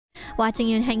Watching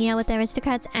you and hanging out with the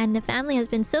aristocrats and the family has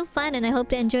been so fun, and I hope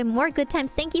to enjoy more good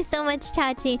times. Thank you so much,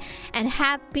 Chachi, and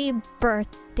happy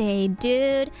birthday,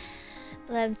 dude.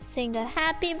 Let's sing a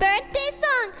happy birthday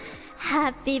song.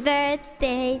 Happy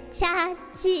birthday,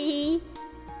 Chachi.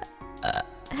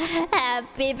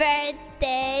 Happy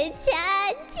birthday,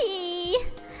 Chachi.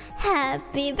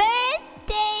 Happy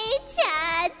birthday,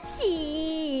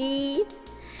 Chachi.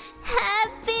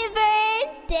 Happy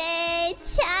birthday,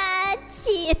 Chachi.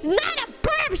 It's not a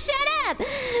burp, shut up!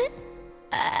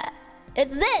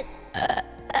 It's this.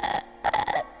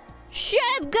 Shut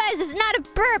up, guys, it's not a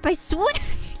burp, I swear.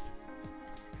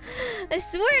 I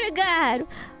swear to God.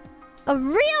 A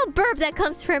real burp that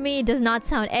comes from me does not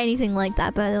sound anything like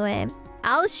that, by the way.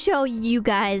 I'll show you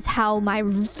guys how a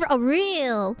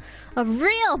real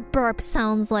burp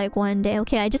sounds like one day.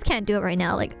 Okay, I just can't do it right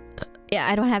now. Like, yeah,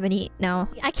 I don't have any... No.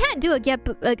 I can't do a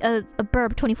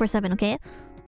burp 24/7, okay?